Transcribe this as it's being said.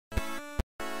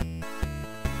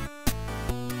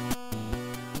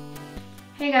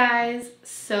Hey guys,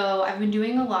 so I've been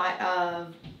doing a lot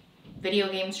of video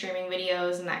game streaming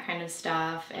videos and that kind of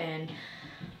stuff, and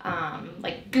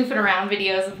like goofing around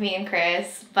videos with me and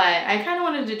Chris, but I kind of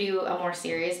wanted to do a more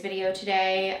serious video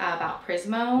today about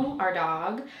Prismo, our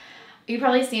dog. You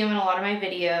probably see him in a lot of my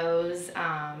videos,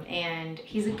 and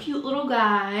he's a cute little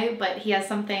guy, but he has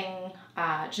something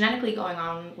genetically going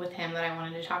on with him that I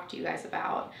wanted to talk to you guys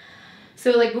about.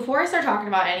 So like before I start talking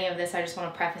about any of this, I just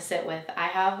want to preface it with I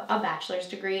have a bachelor's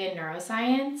degree in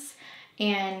neuroscience,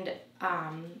 and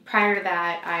prior to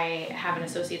that I have an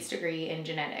associate's degree in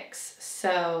genetics.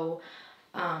 So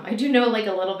I do know like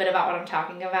a little bit about what I'm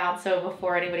talking about, so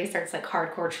before anybody starts like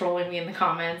hardcore trolling me in the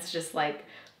comments, just like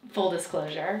full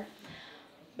disclosure.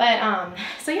 But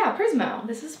so yeah, Prismo.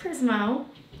 This is Prismo.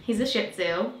 He's a Shih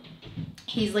Tzu.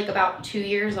 He's like about 2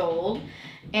 years old,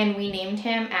 and we named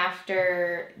him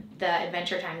after the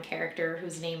Adventure Time character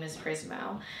whose name is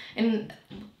Prismo. And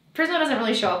Prismo doesn't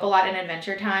really show up a lot in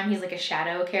Adventure Time. He's like a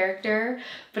shadow character,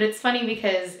 but it's funny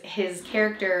because his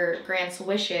character grants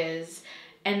wishes,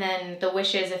 and then the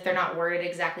wishes, if they're not worded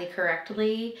exactly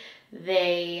correctly,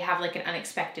 they have like an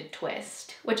unexpected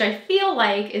twist, which I feel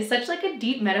like is such like a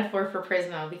deep metaphor for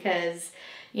Prismo because,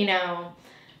 you know,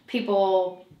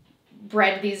 people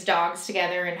bred these dogs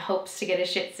together in hopes to get a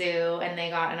Shih Tzu, and they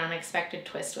got an unexpected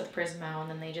twist with Prismo, and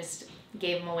then they just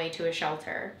gave him away to a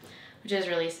shelter, which is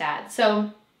really sad.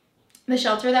 So the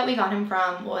shelter that we got him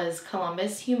from was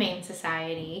Columbus Humane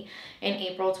Society in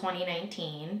April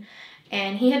 2019,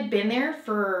 and he had been there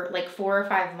for like 4 or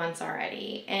 5 months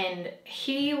already, and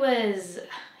he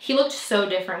looked so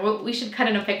different. We should cut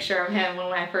in a picture of him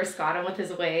when I first got him with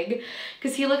his wig,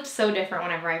 because he looked so different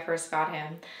whenever I first got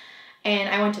him. And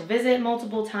I went to visit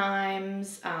multiple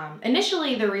times.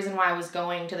 Initially, the reason why I was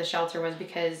going to the shelter was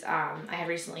because I had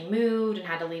recently moved and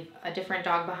had to leave a different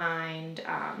dog behind.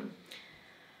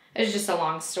 It was just a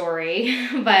long story,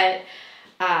 but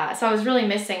so I was really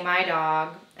missing my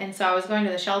dog. And so I was going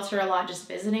to the shelter a lot, just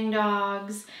visiting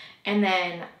dogs. And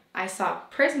then I saw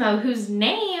Prismo, whose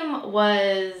name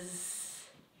was,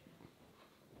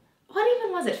 what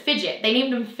even was it? Fidget. They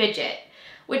named him Fidget,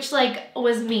 which like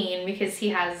was mean because he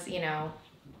has, you know,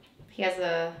 he has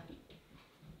a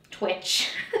twitch.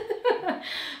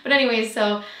 But anyways,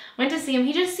 so went to see him.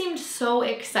 He just seemed so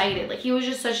excited. Like he was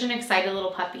just such an excited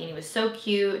little puppy, and he was so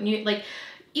cute. And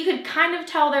you could kind of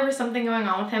tell there was something going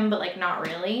on with him, but like not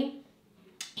really.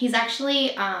 He's actually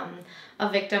a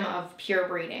victim of pure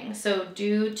breeding. So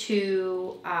due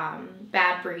to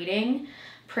bad breeding,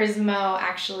 Prismo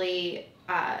actually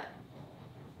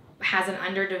has an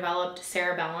underdeveloped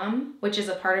cerebellum, which is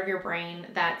a part of your brain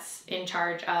that's in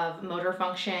charge of motor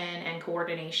function and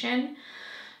coordination.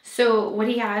 So what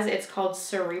he has, it's called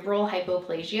cerebral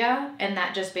hypoplasia, and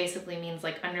that just basically means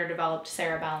like underdeveloped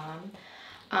cerebellum.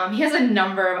 He has a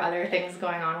number of other things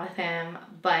going on with him,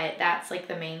 but that's like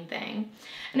the main thing.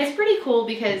 And it's pretty cool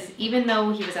because even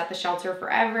though he was at the shelter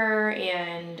forever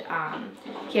and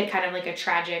he had kind of like a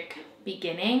tragic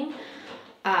beginning,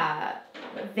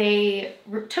 they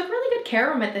took really good care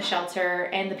of him at the shelter,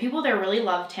 and the people there really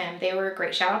loved him. They were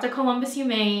great. Shout out to Columbus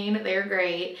Humane. They were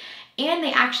great. And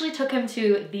they actually took him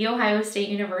to The Ohio State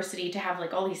University to have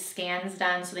like all these scans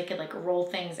done so they could like roll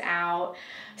things out.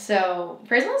 So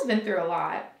Prismo's been through a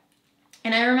lot.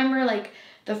 And I remember like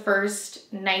the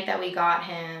first night that we got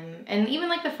him, and even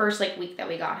like the first like week that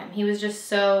we got him, he was just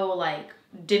so like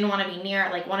didn't want to be near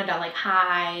it, like wanted to like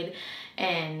hide,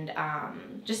 and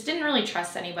just didn't really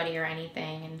trust anybody or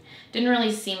anything, and didn't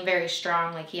really seem very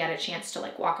strong, like he had a chance to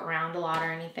like walk around a lot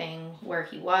or anything where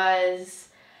he was.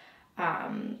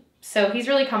 So he's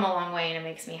really come a long way, and it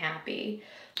makes me happy.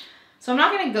 So I'm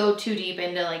not going to go too deep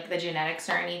into like the genetics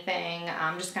or anything.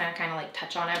 I'm just going to kind of like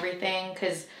touch on everything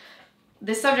because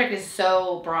this subject is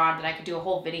so broad that I could do a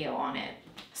whole video on it.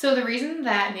 So the reason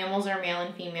that mammals are male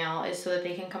and female is so that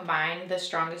they can combine the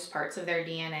strongest parts of their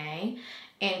DNA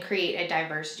and create a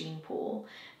diverse gene pool.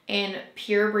 And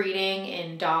pure breeding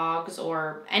in dogs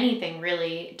or anything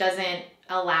really doesn't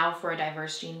allow for a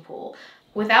diverse gene pool.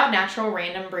 Without natural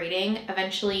random breeding,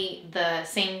 eventually the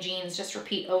same genes just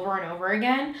repeat over and over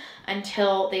again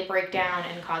until they break down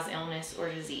and cause illness or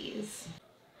disease.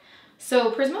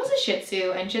 So Prismo's a Shih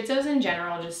Tzu, and Shih Tzus in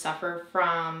general just suffer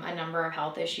from a number of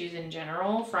health issues in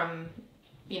general from,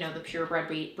 you know, the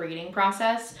purebred breeding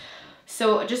process.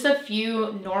 So just a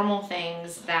few normal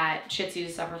things that Shih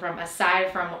Tzus suffer from,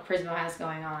 aside from what Prismo has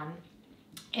going on,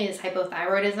 is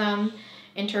hypothyroidism,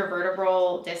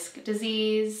 intervertebral disc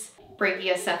disease,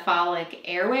 brachiocephalic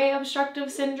airway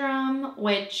obstructive syndrome,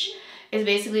 which is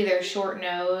basically their short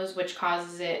nose, which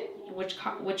causes it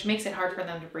which makes it hard for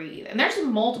them to breathe. And there's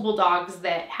multiple dogs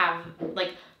that have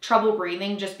like trouble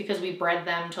breathing just because we bred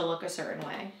them to look a certain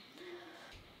way.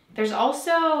 There's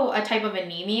also a type of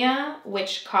anemia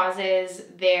which causes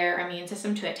their immune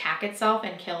system to attack itself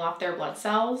and kill off their blood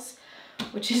cells,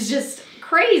 which is just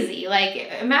crazy.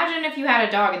 Like, imagine if you had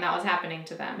a dog and that was happening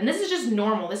to them. And this is just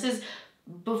normal. This is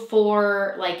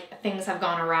before like things have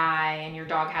gone awry and your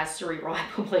dog has cerebral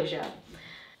hypoplasia.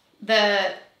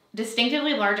 The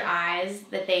distinctively large eyes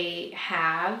that they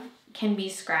have can be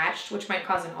scratched, which might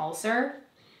cause an ulcer.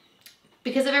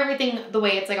 Because of everything, the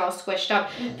way it's like all squished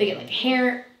up, they get like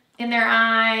hair in their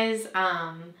eyes.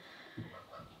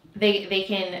 They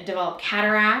can develop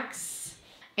cataracts.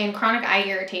 And chronic eye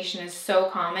irritation is so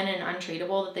common and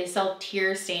untreatable that they sell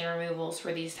tear stain removals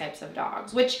for these types of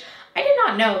dogs, which I did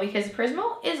not know, because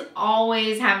Prismo is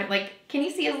always having, like, can you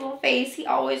see his little face? He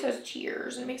always has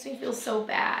tears and it makes me feel so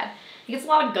bad. He gets a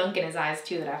lot of gunk in his eyes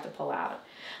too that I have to pull out.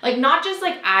 Like, not just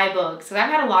like eye bugs, because I've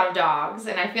had a lot of dogs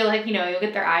and I feel like, you know, you'll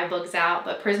get their eye bugs out,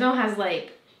 but Prismo has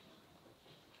like,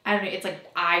 I don't know, it's like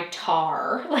eye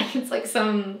tar. Like, it's like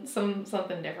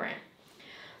something different.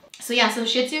 So yeah, so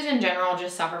Shih Tzus in general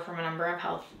just suffer from a number of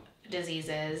health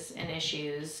diseases and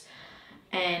issues.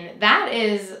 And that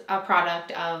is a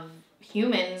product of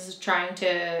humans trying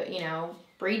to, you know,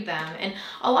 breed them. And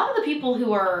a lot of the people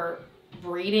who are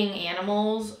breeding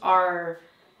animals are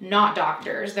not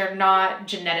doctors. They're not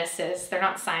geneticists. They're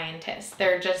not scientists.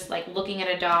 They're just like looking at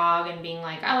a dog and being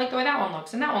like, I like the way that one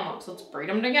looks and that one looks. Let's breed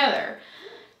them together.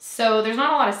 So there's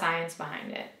not a lot of science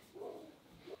behind it.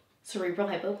 Cerebral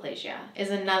hypoplasia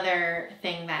is another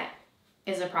thing that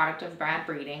is a product of bad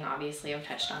breeding. Obviously, I've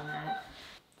touched on that.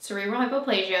 Cerebral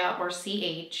hypoplasia, or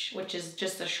CH, which is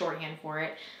just a shorthand for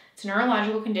it, it's a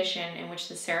neurological condition in which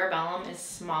the cerebellum is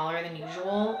smaller than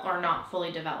usual or not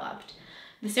fully developed.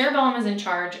 The cerebellum is in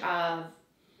charge of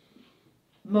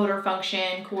motor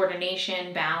function,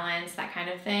 coordination, balance, that kind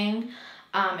of thing.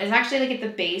 It's actually like at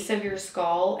the base of your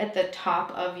skull, at the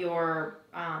top of your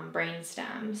brain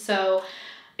stem. So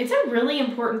it's a really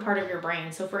important part of your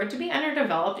brain. So for it to be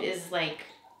underdeveloped is like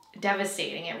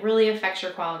devastating. It really affects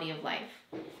your quality of life.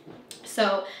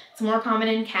 So it's more common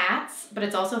in cats, but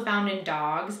it's also found in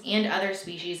dogs and other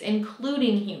species,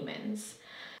 including humans.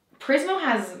 Prismo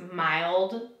has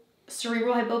mild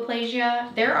cerebral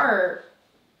hypoplasia. There are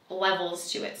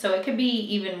levels to it. So it could be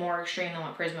even more extreme than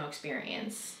what Prismo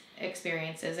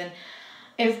experiences. And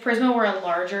if Prismo were a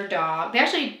larger dog, they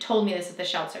actually told me this at the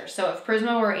shelter. So if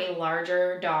Prismo were a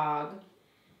larger dog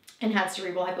and had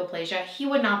cerebral hypoplasia, he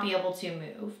would not be able to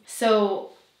move. So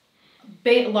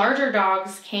larger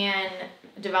dogs can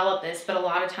develop this, but a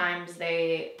lot of times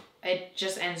it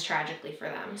just ends tragically for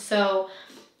them. So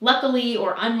luckily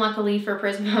or unluckily for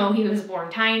Prismo, he was born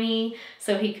tiny,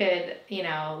 so he could, you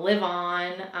know, live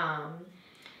on.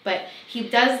 But he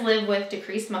does live with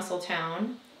decreased muscle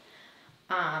tone.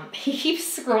 He keeps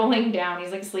scrolling down.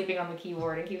 He's like sleeping on the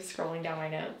keyboard and keeps scrolling down my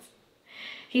notes.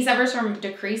 He suffers from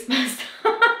decreased muscle.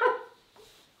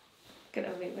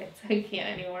 Gonna leave it so he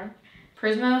can't anymore.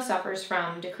 Prismo suffers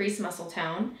from decreased muscle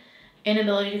tone,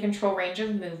 inability to control range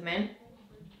of movement,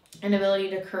 inability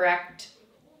to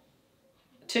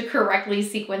correctly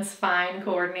sequence fine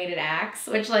coordinated acts,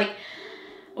 which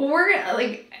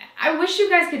I wish you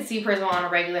guys could see Prismo on a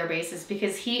regular basis,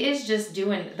 because he is just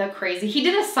doing the crazy. He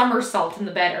did a somersault in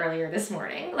the bed earlier this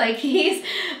morning. Like, he's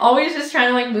always just trying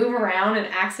to like move around and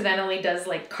accidentally does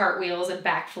like cartwheels and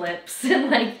backflips, and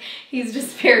like he's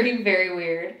just very, very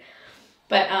weird.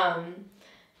 But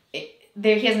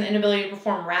he has an inability to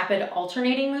perform rapid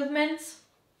alternating movements.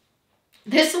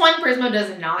 This one Prismo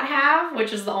does not have,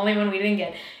 which is the only one we didn't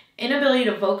get. Inability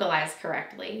to vocalize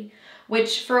correctly,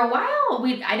 which for a while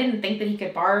I didn't think that he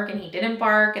could bark, and he didn't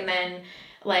bark. And then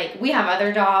like we have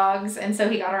other dogs, and so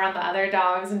he got around the other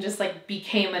dogs and just like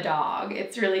became a dog.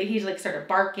 It's really, he's like started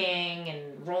barking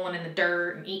and rolling in the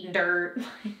dirt and eating dirt.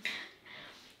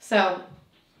 So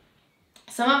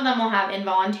some of them will have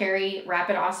involuntary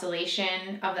rapid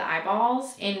oscillation of the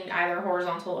eyeballs in either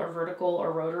horizontal or vertical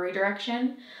or rotary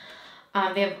direction.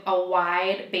 They have a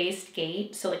wide-based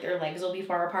gait, so like their legs will be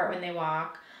far apart when they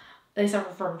walk. They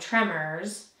suffer from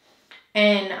tremors.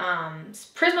 And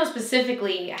Prismo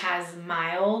specifically has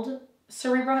mild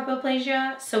cerebral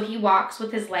hypoplasia, so he walks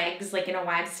with his legs like in a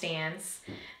wide stance.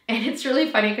 And it's really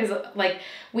funny because like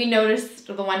we noticed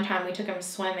the one time we took him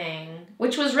swimming,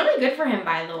 which was really good for him,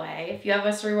 by the way. If you have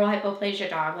a cerebral hypoplasia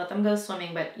dog, let them go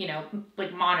swimming, but you know,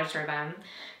 like monitor them.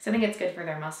 So I think it's good for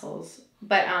their muscles.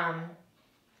 But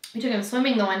we took him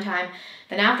swimming the one time,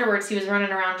 then afterwards he was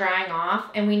running around drying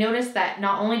off, and we noticed that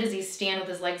not only does he stand with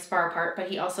his legs far apart, but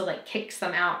he also like kicks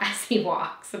them out as he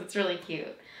walks, so it's really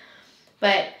cute.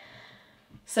 But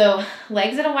so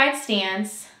legs at a wide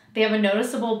stance. They have a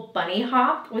noticeable bunny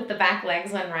hop with the back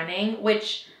legs when running,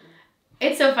 which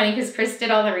it's so funny because Chris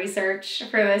did all the research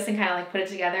for this and kind of like put it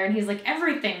together, and he's like,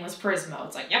 everything was Prismo.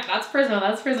 It's like, yep, that's Prismo,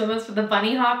 that's Prismo. That's for the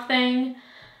bunny hop thing.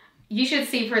 You should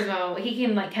see Prismo. He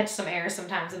can like catch some air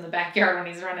sometimes in the backyard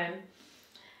when he's running.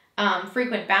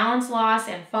 Frequent balance loss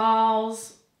and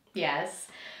falls. Yes.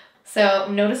 So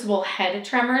noticeable head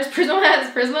tremors.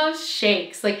 Prismo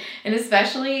shakes, like, and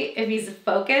especially if he's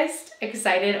focused,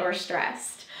 excited, or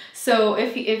stressed. So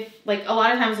if like a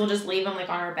lot of times we'll just leave him like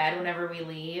on our bed whenever we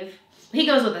leave. He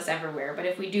goes with us everywhere, but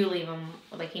if we do leave him,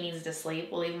 like he needs to sleep,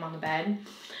 we'll leave him on the bed.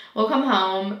 We'll come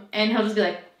home and he'll just be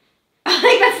like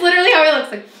that's literally how he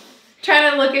looks, like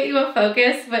trying to look at you and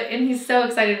focus, and he's so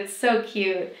excited. It's so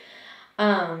cute.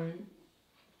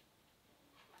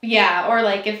 Yeah, or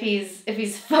like if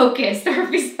he's focused,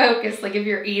 like if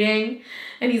you're eating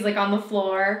and he's like on the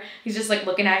floor, he's just like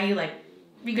looking at you like,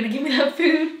 are you gonna give me that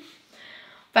food?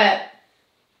 But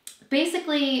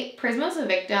basically, Prismo's a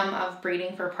victim of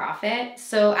breeding for profit.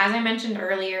 So as I mentioned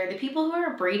earlier, the people who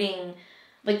are breeding,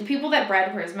 like the people that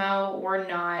bred Prismo, were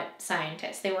not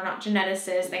scientists. They were not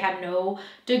geneticists. They had no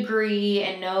degree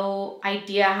and no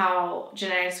idea how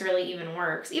genetics really even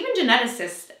works. Even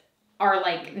geneticists are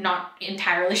like not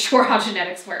entirely sure how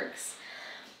genetics works.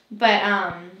 But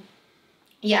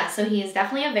yeah, so he is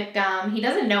definitely a victim. He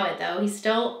doesn't know it though. He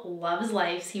still loves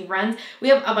life. He runs. We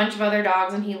have a bunch of other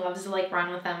dogs and he loves to like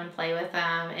run with them and play with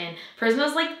them. And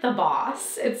Prismo's like the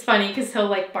boss. It's funny because he'll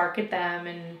like bark at them,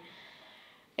 and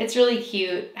it's really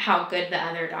cute how good the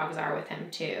other dogs are with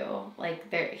him too.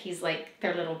 Like he's like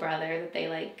their little brother that they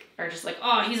like are just like,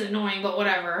 oh, he's annoying, but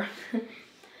whatever.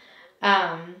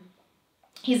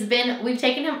 We've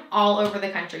taken him all over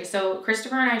the country. So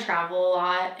Christopher and I travel a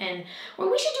lot, and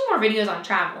we should do more videos on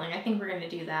traveling. I think we're going to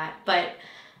do that. But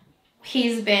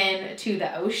he's been to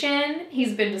the ocean.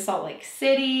 He's been to Salt Lake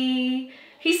City.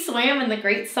 He swam in the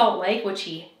Great Salt Lake, which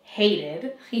he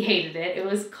hated. He hated it. It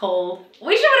was cold.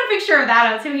 We should put a picture of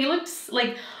that out too.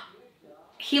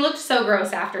 He looked so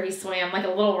gross after he swam, like a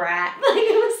little rat. Like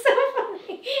it was so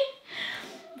funny.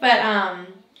 But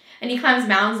and he climbs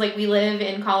mountains. Like we live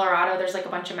in Colorado. There's like a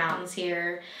bunch of mountains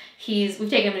here. We've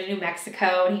taken him to New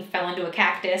Mexico and he fell into a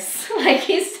cactus. Like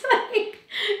he's like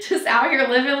just out here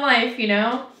living life, you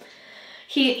know?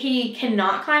 He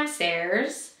cannot climb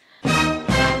stairs.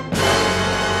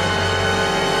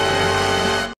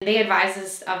 They advised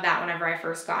us of that whenever I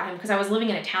first got him because I was living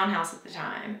in a townhouse at the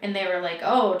time, and they were like,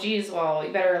 oh geez, well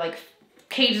you better like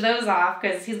cage those off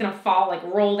because he's gonna fall, like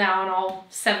roll down all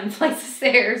 7 flights of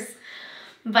stairs.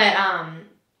 But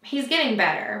he's getting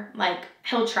better. Like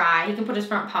he'll try. He can put his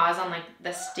front paws on like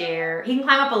the stair. He can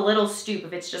climb up a little stoop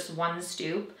if it's just one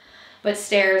stoop. But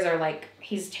stairs are like,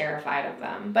 he's terrified of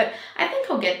them. But I think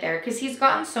he'll get there because he's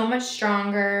gotten so much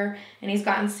stronger and he's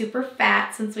gotten super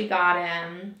fat since we got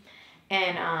him.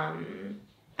 And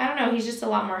I don't know, he's just a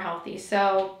lot more healthy.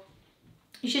 So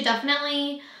you should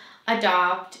definitely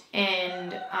adopt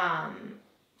and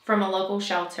from a local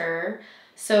shelter.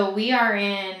 So we are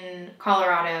in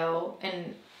Colorado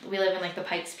and we live in like the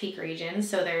Pikes Peak region.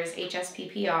 So there's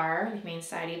HSPPR, the Humane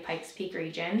Society of Pikes Peak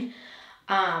region.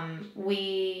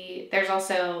 There's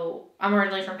also, I'm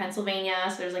originally from Pennsylvania,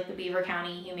 so there's like the Beaver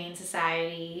County Humane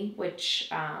Society, which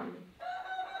I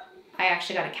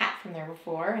actually got a cat from there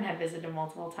before and had visited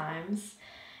multiple times.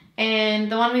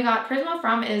 And the one we got Prismo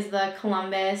from is the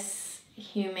Columbus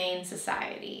Humane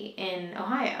Society in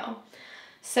Ohio.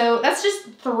 So that's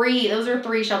just 3. Those are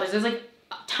 3 shelters. There's like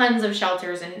tons of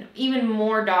shelters and even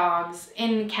more dogs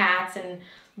and cats and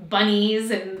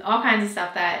bunnies and all kinds of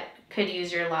stuff that could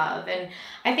use your love. And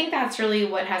I think that's really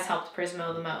what has helped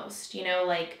Prismo the most. You know,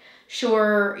 like,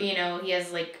 sure, you know, he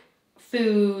has like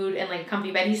food and like a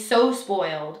comfy bed. He's so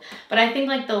spoiled. But I think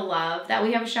like the love that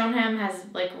we have shown him has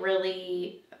like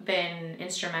really been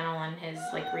instrumental in his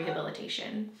like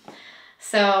rehabilitation.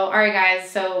 So, all right guys,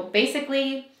 so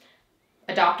basically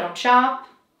adopt, don't shop.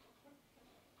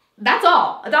 That's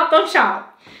all. Adopt, don't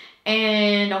shop.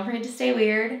 And don't forget to stay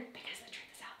weird.